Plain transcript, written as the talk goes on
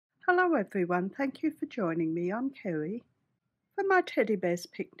Hello everyone, thank you for joining me. I'm Kerry. For my teddy bear's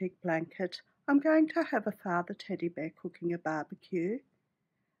picnic blanket, I'm going to have a father teddy bear cooking a barbecue.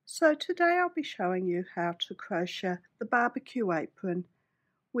 So today I'll be showing you how to crochet the barbecue apron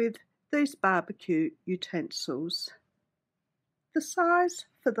with these barbecue utensils. The size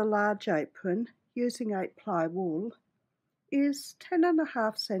for the large apron, using 8-ply wool, is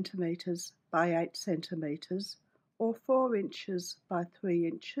 10.5 centimetres by 8 centimetres or 4 inches by 3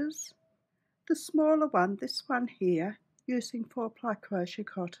 inches. The smaller one, this one here, using 4-ply crochet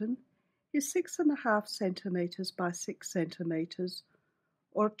cotton, is 6.5 centimetres by 6 centimetres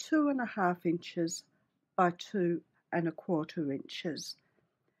or 2.5 inches by 2.25 inches.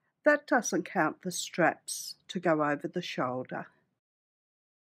 That doesn't count the straps to go over the shoulder.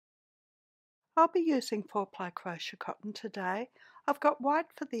 I'll be using 4-ply crochet cotton today. I've got white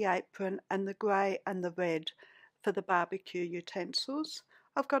for the apron and the grey and the red for the barbecue utensils.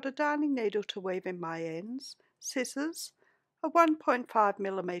 I've got a darning needle to weave in my ends, scissors, a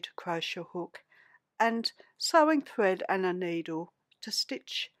 1.5mm crochet hook and sewing thread and a needle to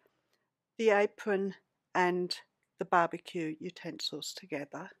stitch the apron and the barbecue utensils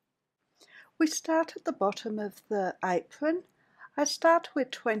together. We start at the bottom of the apron. I start with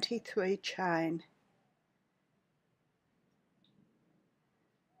 23 chain.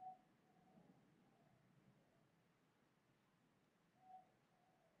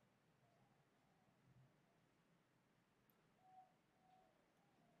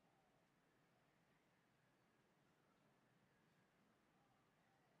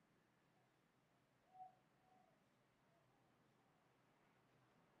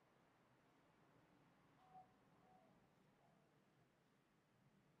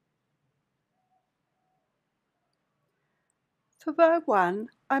 For row 1,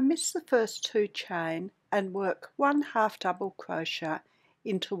 I miss the first 2 chain and work 1 half double crochet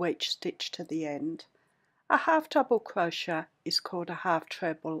into each stitch to the end. A half double crochet is called a half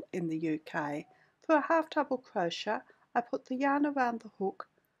treble in the UK. For a half double crochet, I put the yarn around the hook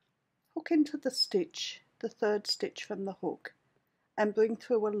into the stitch, the third stitch from the hook, and bring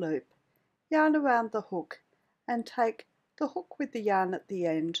through a loop, yarn around the hook and take the hook with the yarn at the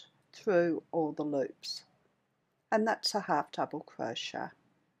end through all the loops. And that's a half double crochet.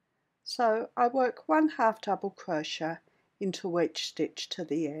 So I work 1 half double crochet into each stitch to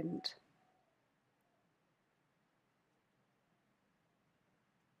the end.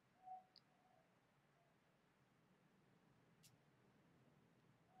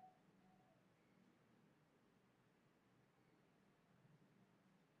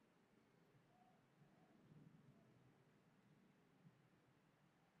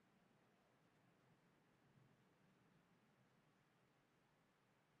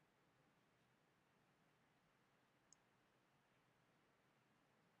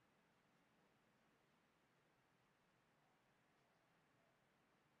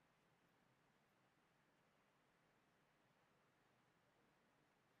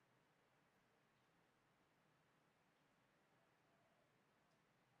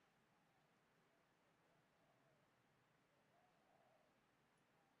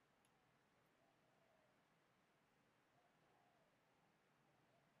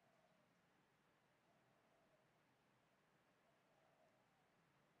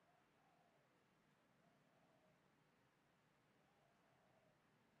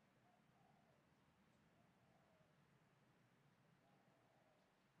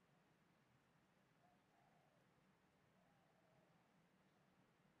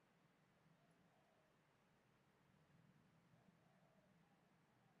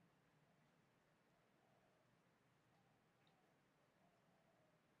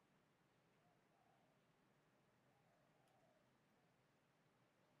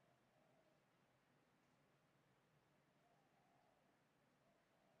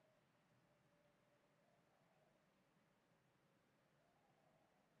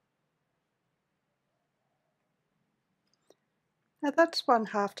 Now that's 1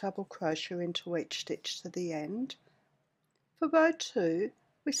 half double crochet into each stitch to the end. For row 2,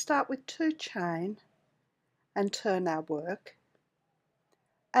 we start with 2 chain and turn our work,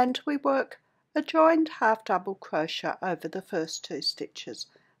 and we work a joined half double crochet over the first 2 stitches.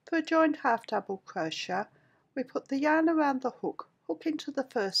 For a joined half double crochet, we put the yarn around the hook into the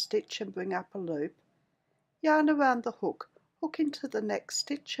first stitch and bring up a loop, yarn around the hook into the next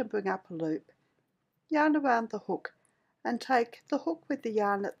stitch and bring up a loop, yarn around the hook and take the hook with the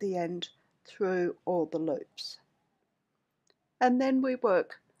yarn at the end through all the loops. And then we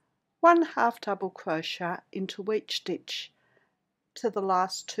work 1 half double crochet into each stitch to the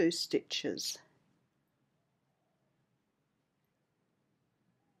last 2 stitches.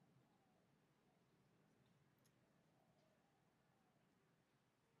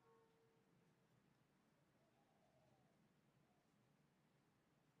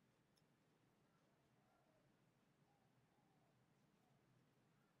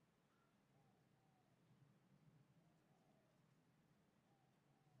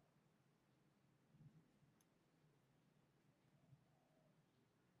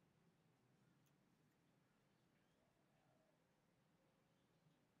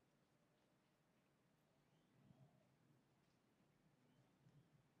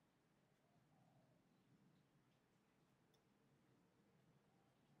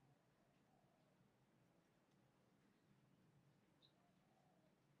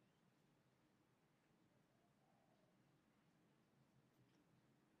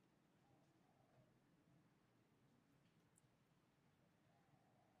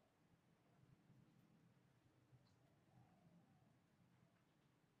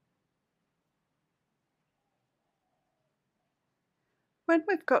 When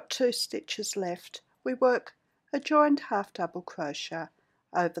we've got 2 stitches left, we work a joined half double crochet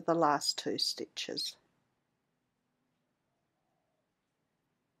over the last 2 stitches.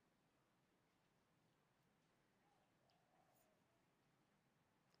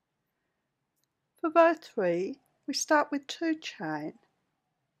 For row 3, we start with 2 chain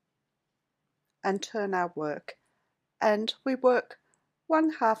and turn our work, and we work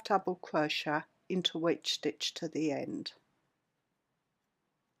 1 half double crochet into each stitch to the end.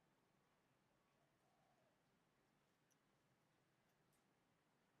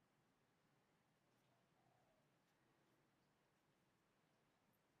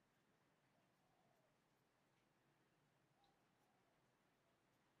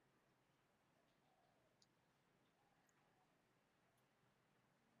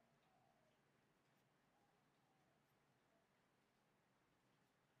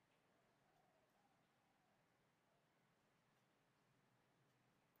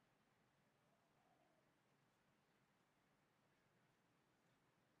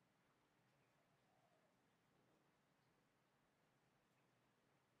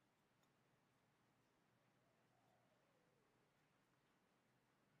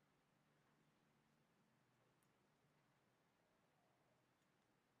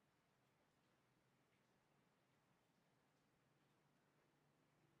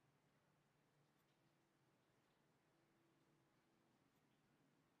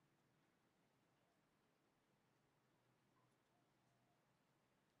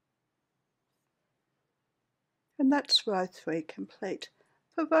 And that's row 3 complete.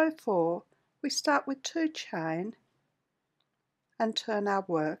 For row 4, we start with 2 chain and turn our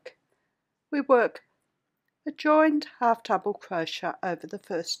work. We work a joined half double crochet over the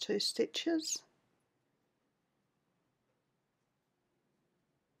first 2 stitches,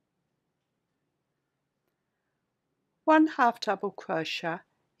 one half double crochet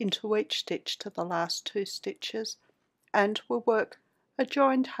into each stitch to the last 2 stitches, and we'll work a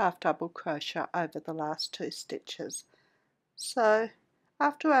joined half double crochet over the last 2 stitches. So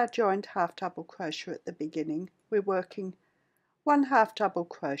after our joined half double crochet at the beginning, we're working 1 half double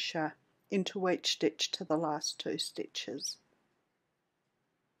crochet into each stitch to the last 2 stitches.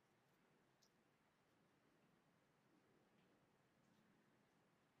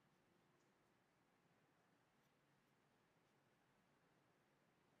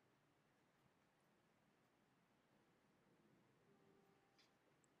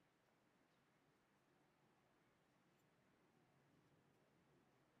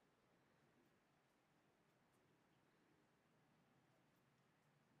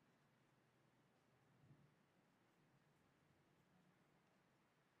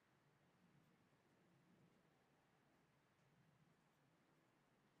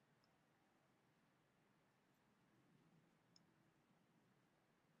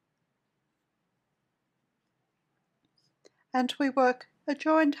 And we work a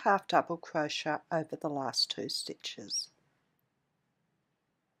joined half double crochet over the last 2 stitches.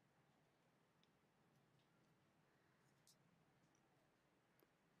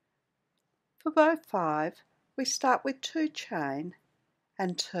 For row 5, we start with 2 chain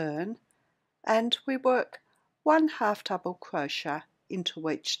and turn, and we work 1 half double crochet into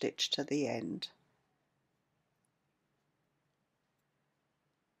each stitch to the end.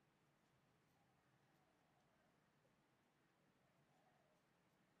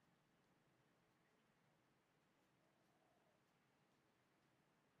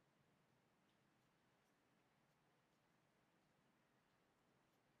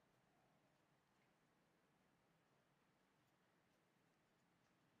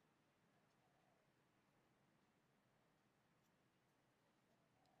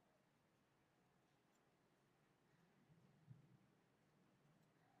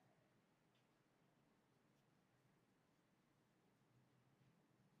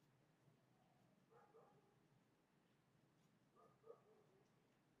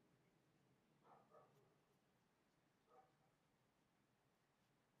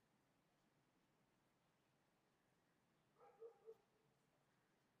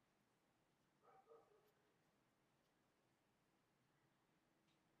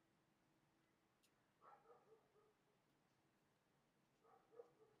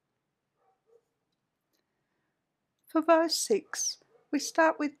 For row 6, we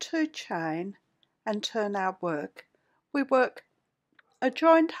start with 2 chain and turn our work. We work a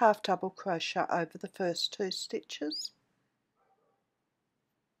joined half double crochet over the first 2 stitches,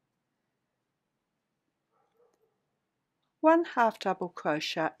 one half double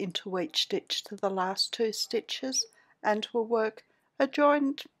crochet into each stitch to the last 2 stitches, and we'll work a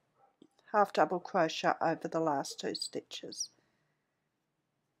joined half double crochet over the last 2 stitches.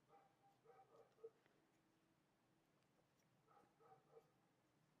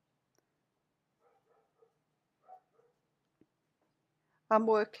 I'm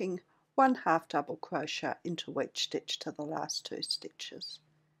working 1 half double crochet into each stitch to the last 2 stitches.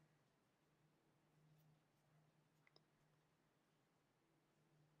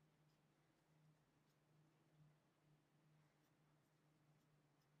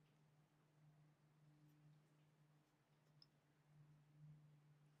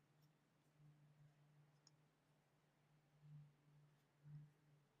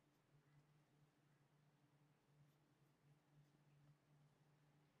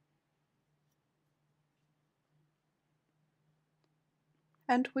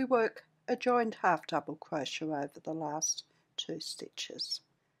 And we work a joined half double crochet over the last 2 stitches.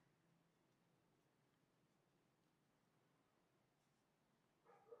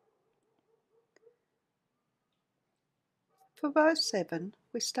 For row 7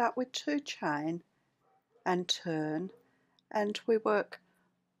 we start with 2 chain and turn, and we work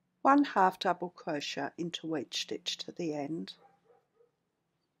 1 half double crochet into each stitch to the end.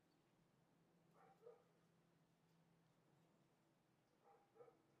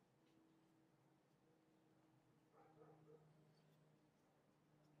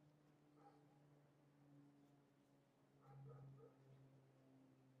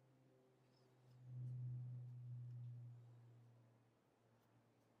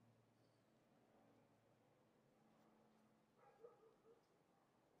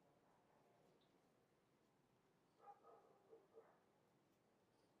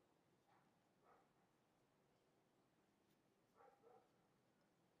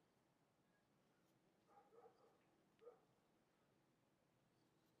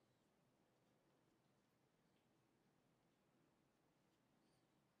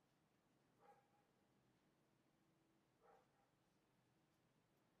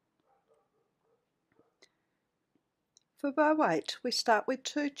 For row 8 we start with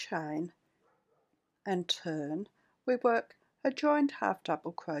 2 chain and turn. We work a joined half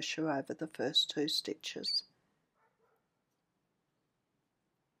double crochet over the first 2 stitches.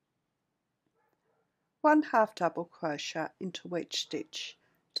 1 half double crochet into each stitch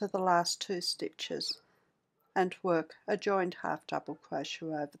to the last 2 stitches, and work a joined half double crochet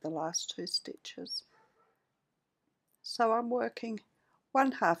over the last 2 stitches. So I'm working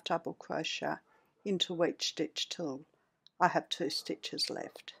 1 half double crochet into each stitch till I have 2 stitches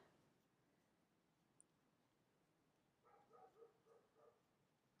left.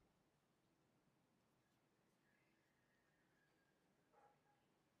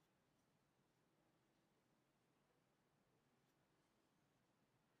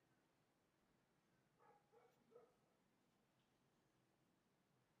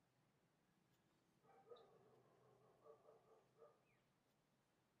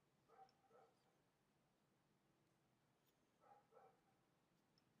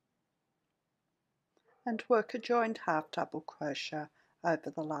 And work a joined half double crochet over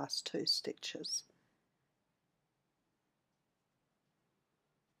the last 2 stitches.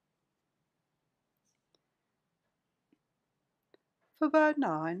 For row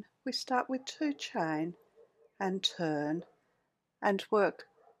 9 we start with 2 chain and turn, and work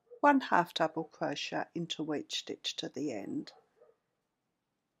 1 half double crochet into each stitch to the end.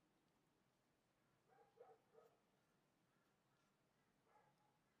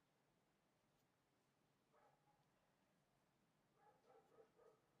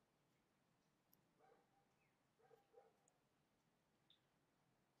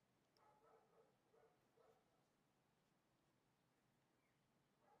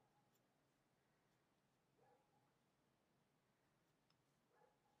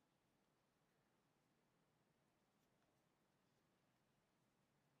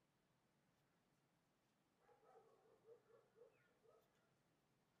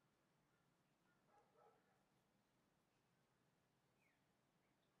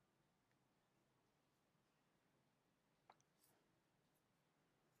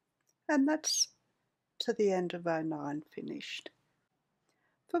 And that's to the end of row 9 finished.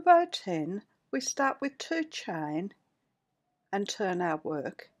 For row 10 we start with 2 chain and turn our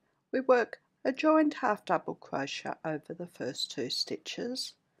work. We work a joined half double crochet over the first 2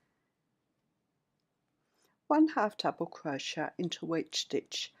 stitches, 1 half double crochet into each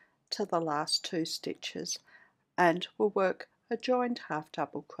stitch to the last 2 stitches, and we'll work a joined half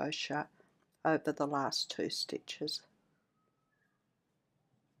double crochet over the last 2 stitches.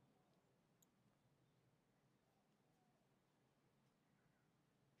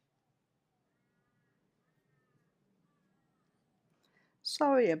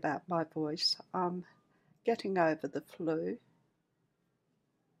 Sorry about my voice, I'm getting over the flu.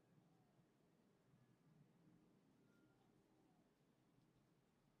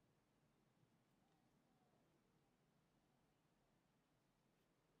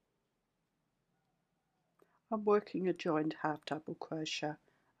 I'm working a joined half double crochet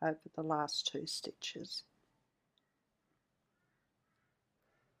over the last 2 stitches.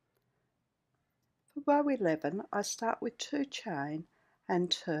 For row 11, I start with 2 chain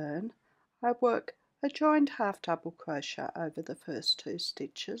and turn. I work a joined half double crochet over the first 2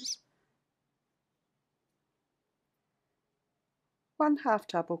 stitches, 1 half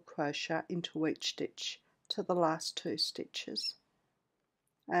double crochet into each stitch to the last 2 stitches,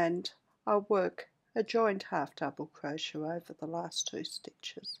 and I'll work a joined half double crochet over the last 2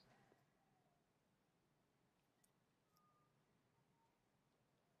 stitches.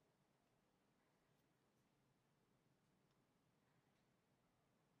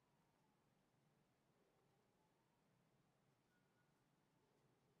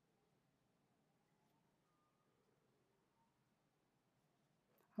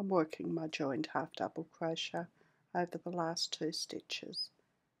 I'm working my joined half double crochet over the last 2 stitches.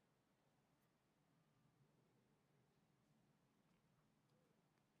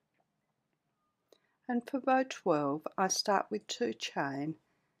 And for row 12, I start with 2 chain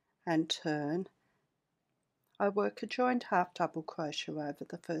and turn. I work a joined half double crochet over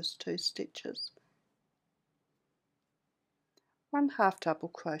the first 2 stitches, 1 half double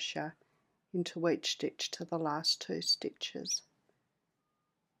crochet into each stitch to the last 2 stitches,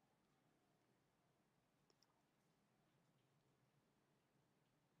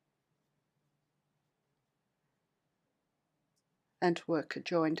 and work a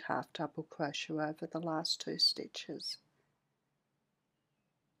joined half double crochet over the last 2 stitches.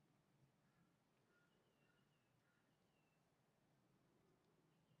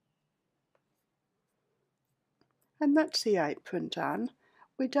 And that's the apron done.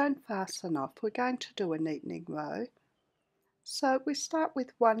 We don't fasten off, we're going to do a neatening row. So we start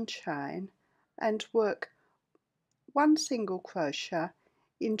with 1 chain and work 1 single crochet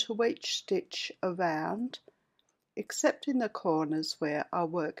into each stitch around, except in the corners where I'll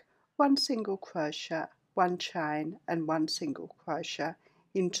work 1 single crochet, 1 chain and 1 single crochet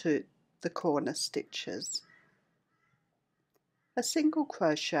into the corner stitches. A single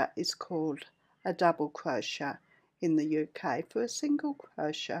crochet is called a double crochet in the UK. For a single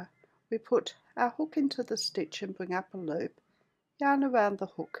crochet, we put our hook into the stitch and bring up a loop, yarn around the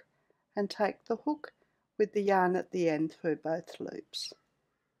hook and take the hook with the yarn at the end through both loops.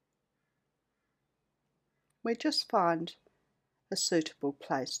 We just find a suitable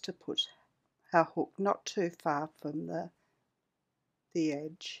place to put our hook, not too far from the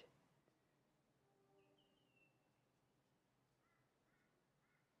edge.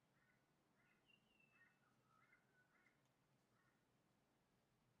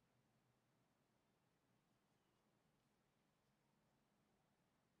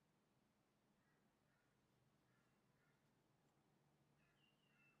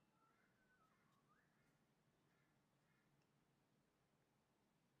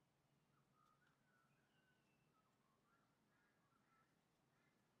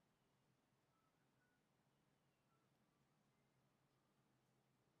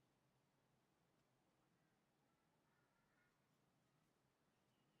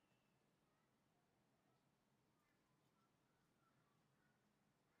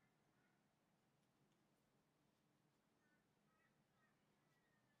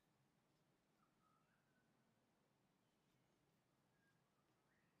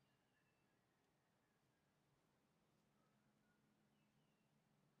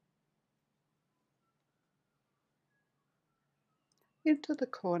 Into the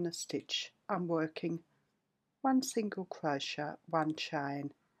corner stitch, I'm working 1 single crochet, 1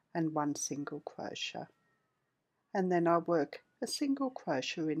 chain and 1 single crochet, and then I work a single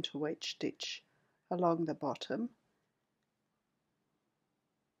crochet into each stitch along the bottom,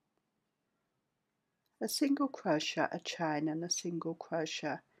 a single crochet, a chain and a single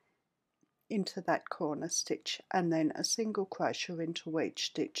crochet into that corner stitch, and then a single crochet into each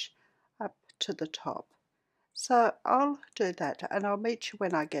stitch up to the top. So I'll do that and I'll meet you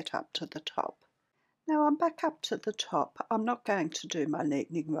when I get up to the top. Now I'm back up to the top. I'm not going to do my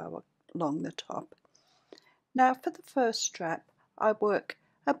neatening row along the top. Now for the first strap, I work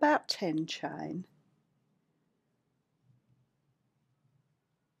about 10 chain.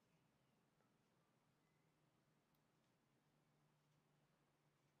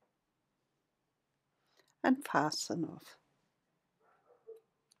 And fasten off.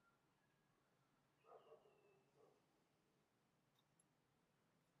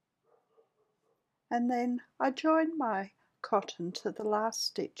 And then I join my cotton to the last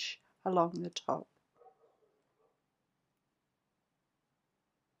stitch along the top.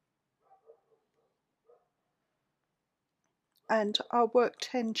 And I'll work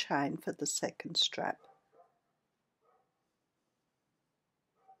 10 chain for the second strap.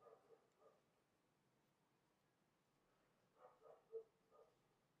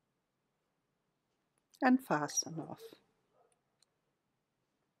 and fasten off.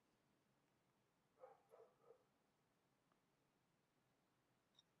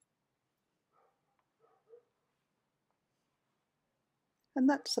 And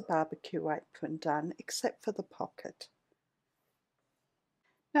that's the barbecue apron done, except for the pocket.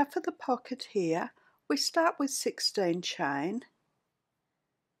 Now for the pocket here, we start with 16 chain.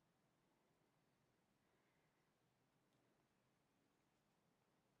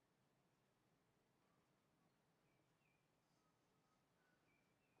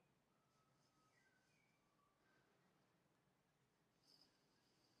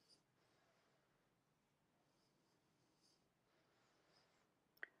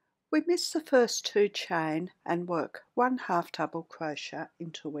 We miss the first 2 chain and work 1 half double crochet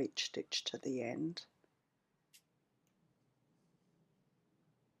into each stitch to the end.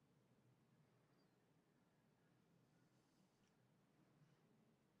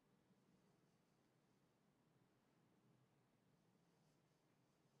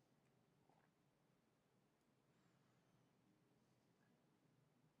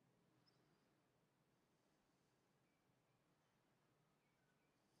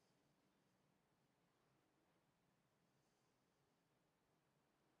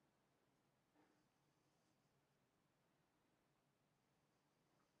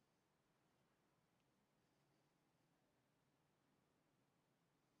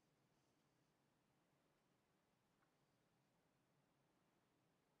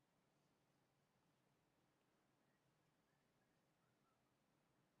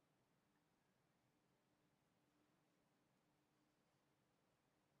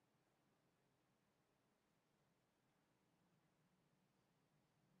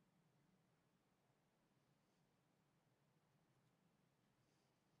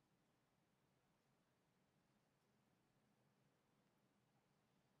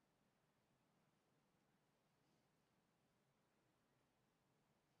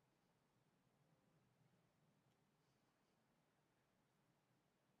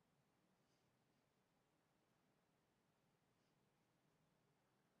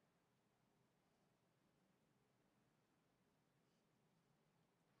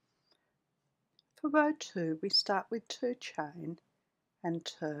 For row 2, we start with 2 chain and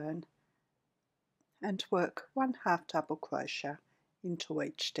turn and work 1 half double crochet into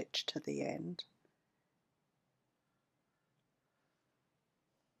each stitch to the end.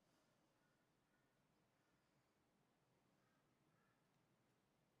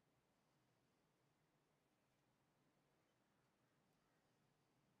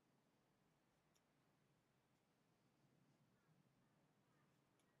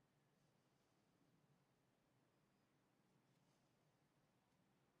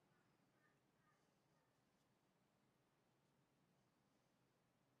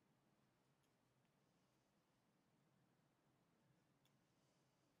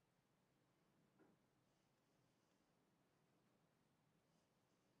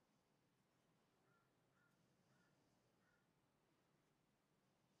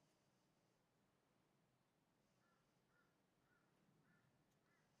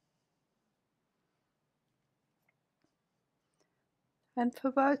 And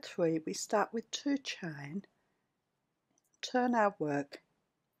for row 3, we start with 2 chain, turn our work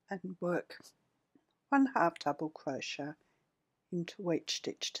and work 1 half double crochet into each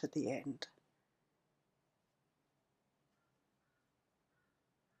stitch to the end.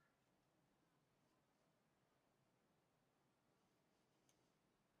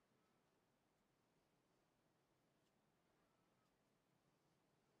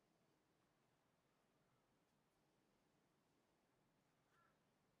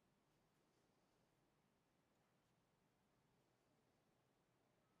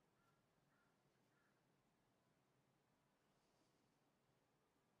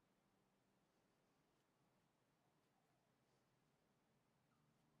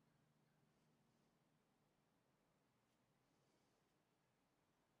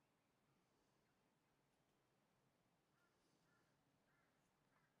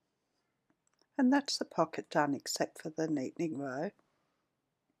 And that's the pocket done except for the neatening row.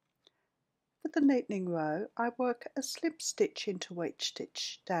 For the neatening row, I work a slip stitch into each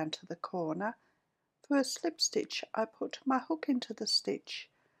stitch down to the corner. For a slip stitch, I put my hook into the stitch,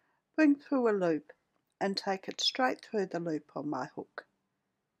 bring through a loop and take it straight through the loop on my hook.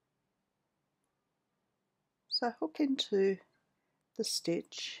 So hook into the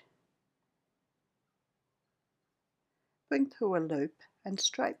stitch, bring through a loop and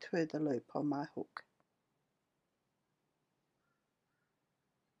straight through the loop on my hook.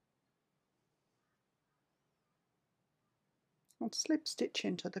 And slip stitch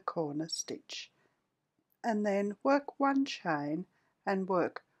into the corner stitch. and then work one chain and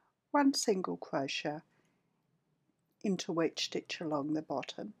work one single crochet into each stitch along the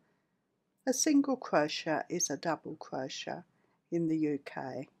bottom. A single crochet is a double crochet in the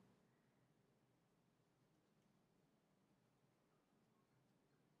UK.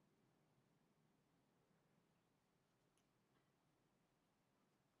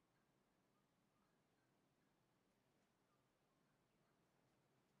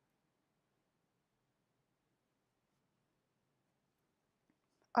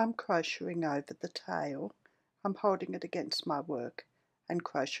 I'm crocheting over the tail. I'm holding it against my work and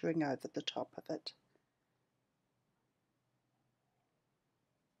crocheting over the top of it.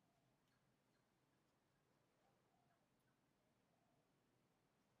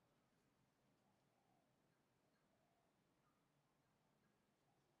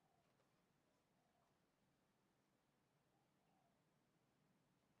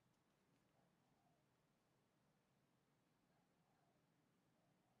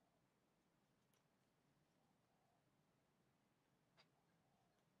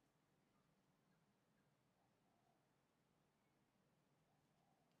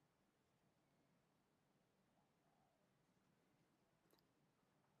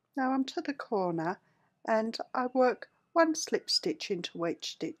 Now I'm to the corner and I work one slip stitch into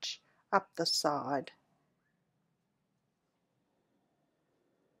each stitch up the side.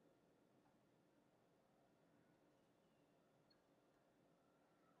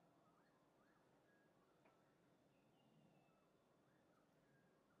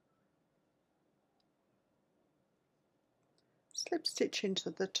 Slip stitch into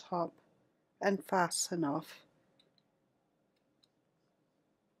the top and fasten off.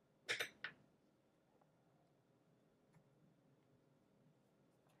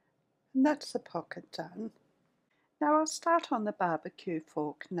 And that's the pocket done. Now I'll start on the barbecue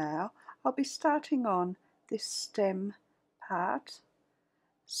fork now. I'll be starting on this stem part.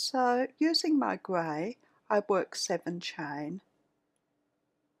 So using my grey, I work 7 chain.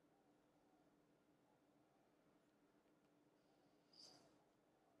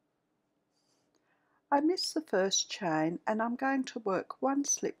 I missed the first chain and I'm going to work one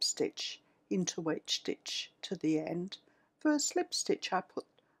slip stitch into each stitch to the end. For a slip stitch I put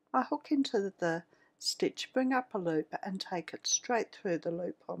my hook into the stitch, bring up a loop and take it straight through the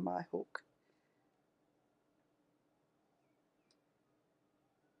loop on my hook.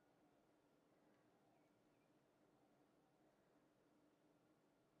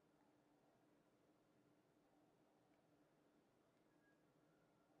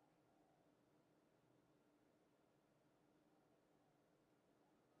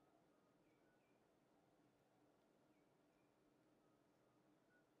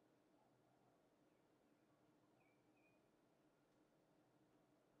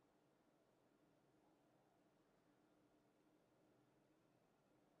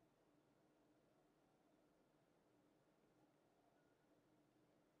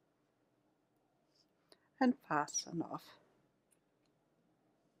 And fasten off.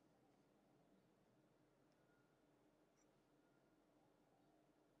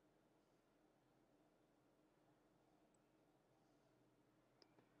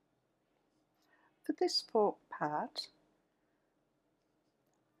 For this fork part,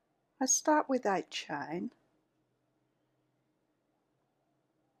 I start with 8 chain.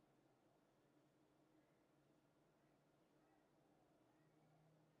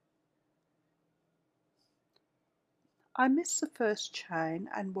 I miss the first chain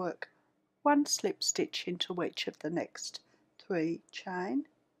and work one slip stitch into each of the next 3 chain.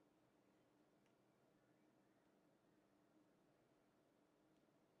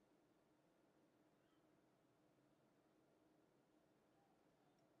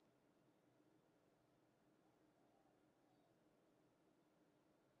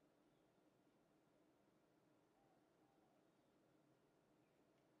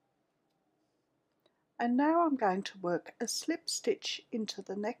 And now I'm going to work a slip stitch into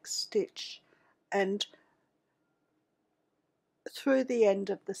the next stitch and through the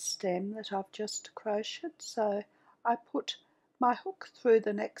end of the stem that I've just crocheted. So I put my hook through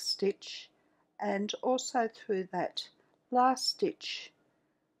the next stitch and also through that last stitch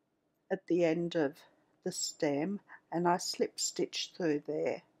at the end of the stem, and I slip stitch through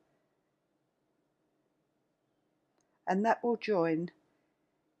there, and that will join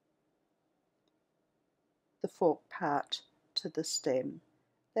the fork part to the stem.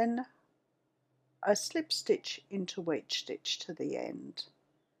 Then I slip stitch into each stitch to the end.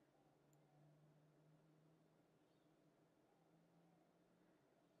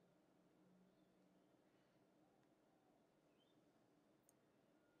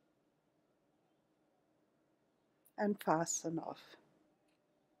 and fasten off.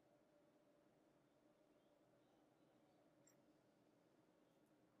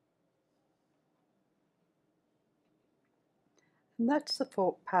 And that's the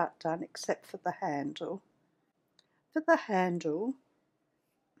fork part done except for the handle. For the handle,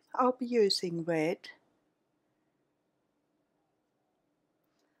 I'll be using red.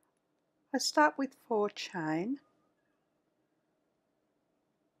 I start with 4 chain.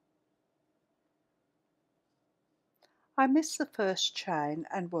 I miss the first chain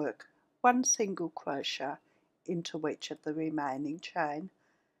and work 1 single crochet into each of the remaining chain.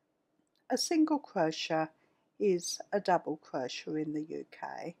 A single crochet is a double crochet in the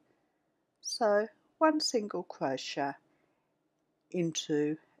UK. So 1 single crochet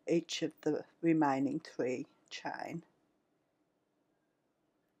into each of the remaining 3 chain.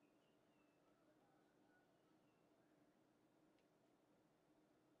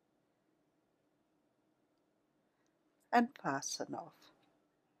 And fasten off.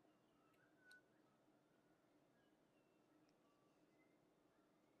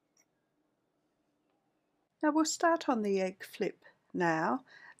 Now we'll start on the egg flip now.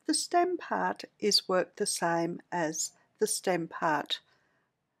 The stem part is worked the same as the stem part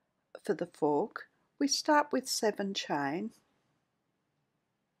for the fork. We start with 7 chain.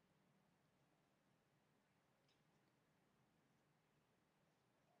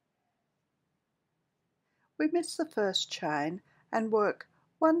 We miss the first chain and work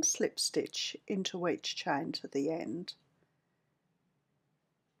 1 slip stitch into each chain to the end.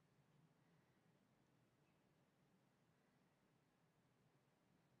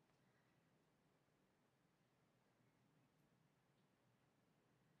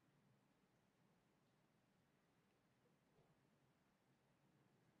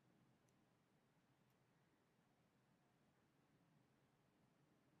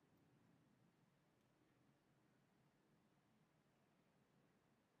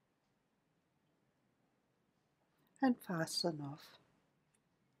 And fasten off.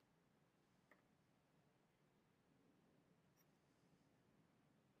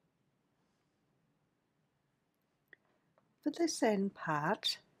 For this end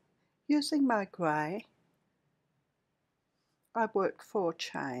part, using my grey, I work 4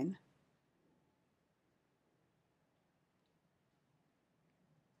 chain.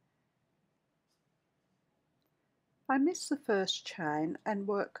 I miss the first chain and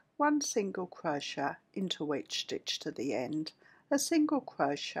work 1 single crochet into each stitch to the end. A single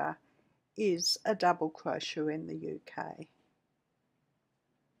crochet is a double crochet in the UK.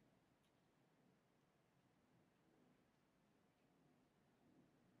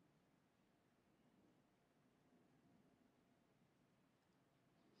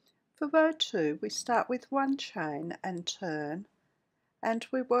 For row 2, we start with 1 chain and turn, and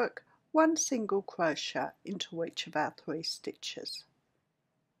we work 1 single crochet into each of our 3 stitches.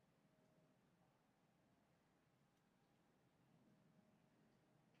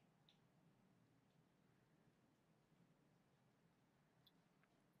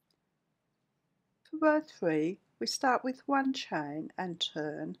 For row 3, we start with 1 chain and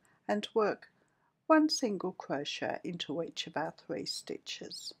turn and work 1 single crochet into each of our 3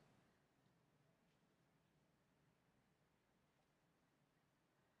 stitches.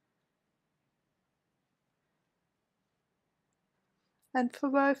 And for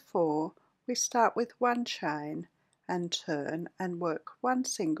row 4, we start with 1 chain and turn and work 1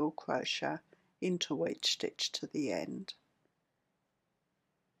 single crochet into each stitch to the end.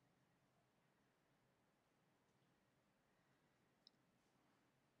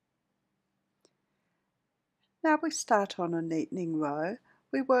 Now we start on a neatening row.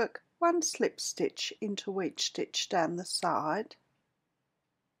 We work 1 slip stitch into each stitch down the side,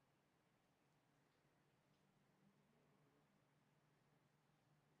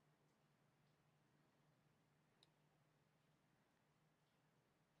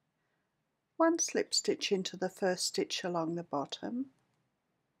 one slip stitch into the first stitch along the bottom,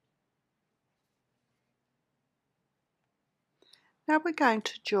 now we're going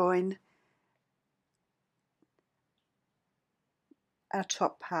to join our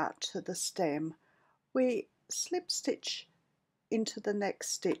top part to the stem. We slip stitch into the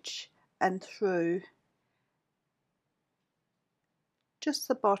next stitch and through just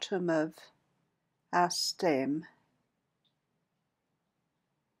the bottom of our stem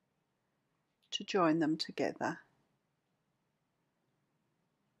to join them together.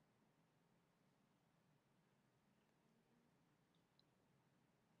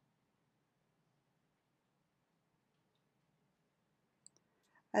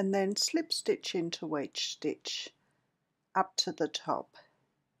 And then slip stitch into each stitch up to the top.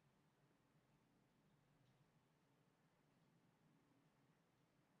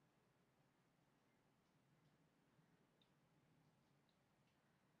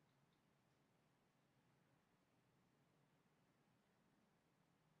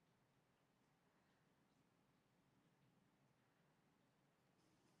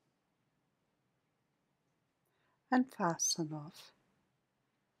 and fasten off.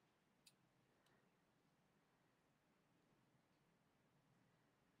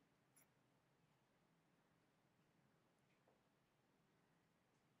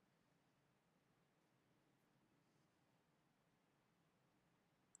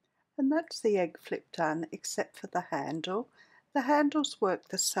 And that's the egg flip done, except for the handle. The handles work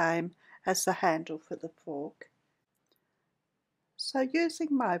the same as the handle for the fork. So using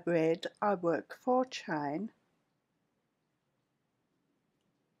my red, I work 4 chain,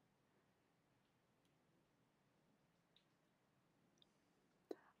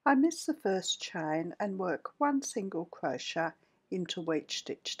 I miss the first chain and work 1 single crochet into each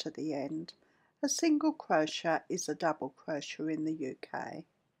stitch to the end. A single crochet is a double crochet in the UK.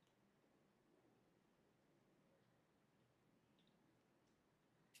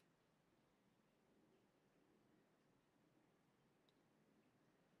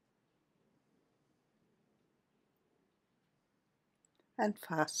 And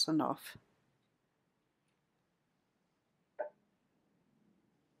fasten off.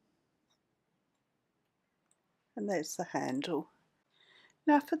 And there's the handle.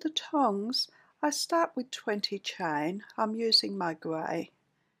 Now for the tongs, I start with 20 chain. I'm using my grey.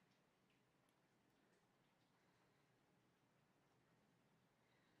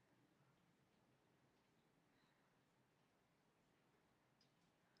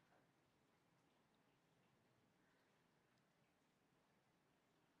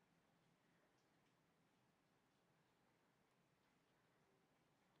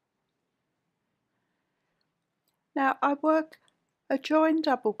 Now I work a join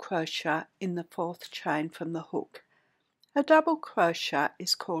double crochet in the 4th chain from the hook. A double crochet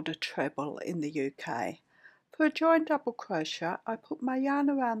is called a treble in the UK. For a join double crochet, I put my yarn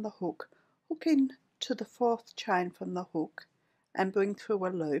around the hook, hook into the 4th chain from the hook and bring through a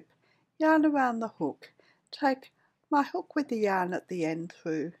loop, yarn around the hook, take my hook with the yarn at the end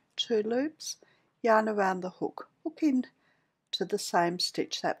through 2 loops, yarn around the hook, hook in to the same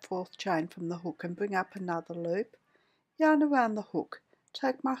stitch, that 4th chain from the hook, and bring up another loop, yarn around the hook,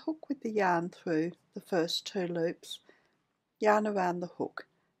 take my hook with the yarn through the first 2 loops, yarn around the hook,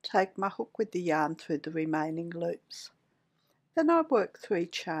 take my hook with the yarn through the remaining loops. Then I work 3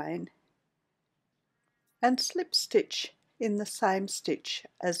 chain and slip stitch in the same stitch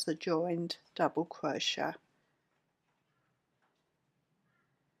as the joined double crochet.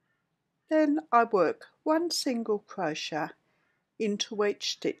 Then I work 1 single crochet into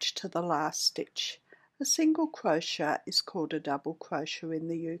each stitch to the last stitch. A single crochet is called a double crochet in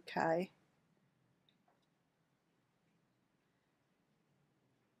the UK.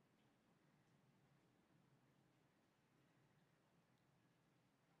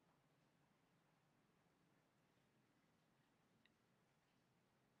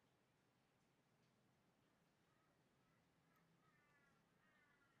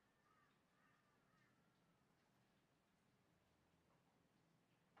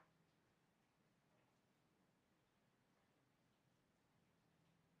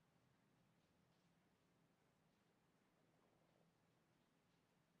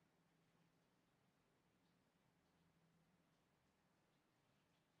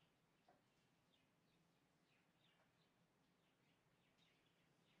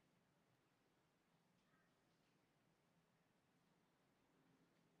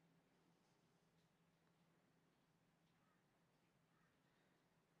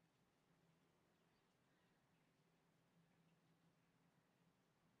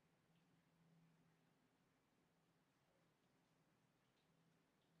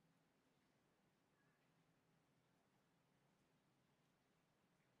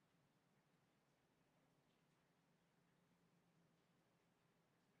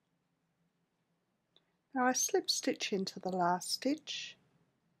 Now I slip stitch into the last stitch,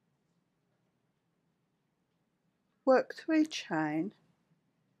 work 3 chain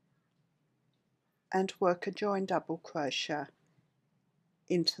and work a join double crochet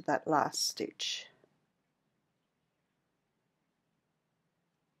into that last stitch.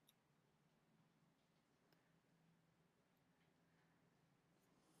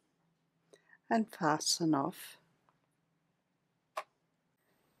 And fasten off.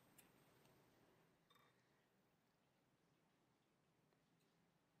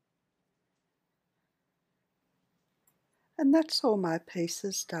 And that's all my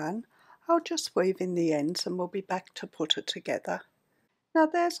pieces done. I'll just weave in the ends and we'll be back to put it together. Now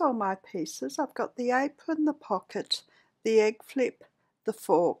there's all my pieces. I've got the apron, the pocket, the egg flip, the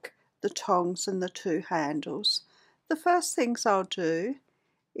fork, the tongs and the 2 handles. The first things I'll do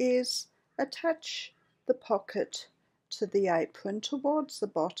is attach the pocket to the apron towards the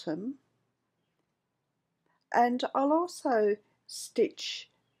bottom. And I'll also stitch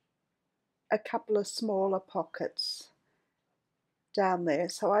a couple of smaller pockets down there.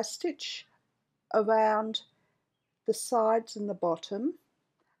 So I stitch around the sides and the bottom,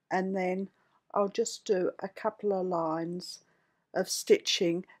 and then I'll just do a couple of lines of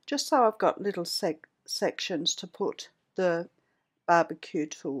stitching just so I've got little sections to put the barbecue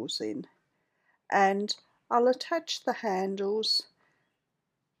tools in. And I'll attach the handles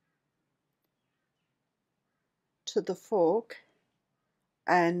to the fork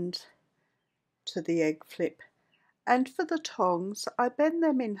and to the egg flip. And for the tongs, I bend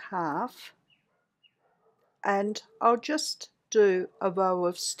them in half, and I'll just do a row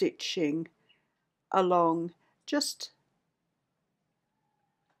of stitching along just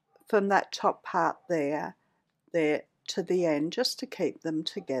from that top part there to the end, just to keep them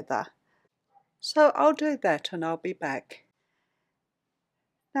together. So I'll do that and I'll be back.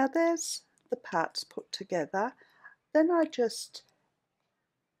 Now there's the parts put together. Then I just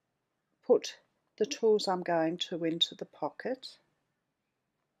put the tools I'm going to into the pocket,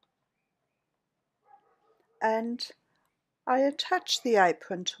 and I attach the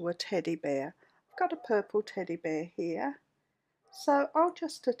apron to a teddy bear. I've got a purple teddy bear here, so I'll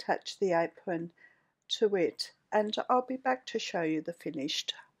just attach the apron to it, and I'll be back to show you the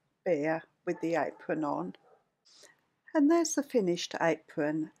finished bear with the apron on. And there's the finished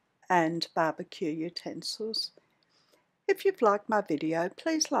apron and barbecue utensils. If you've liked my video,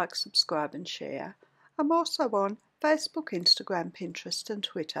 please like, subscribe and share. I'm also on Facebook, Instagram, Pinterest and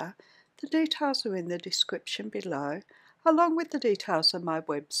Twitter. The details are in the description below, along with the details of my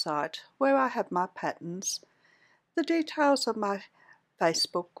website where I have my patterns, the details of my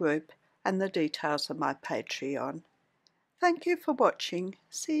Facebook group and the details of my Patreon. Thank you for watching.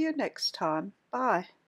 See you next time. Bye.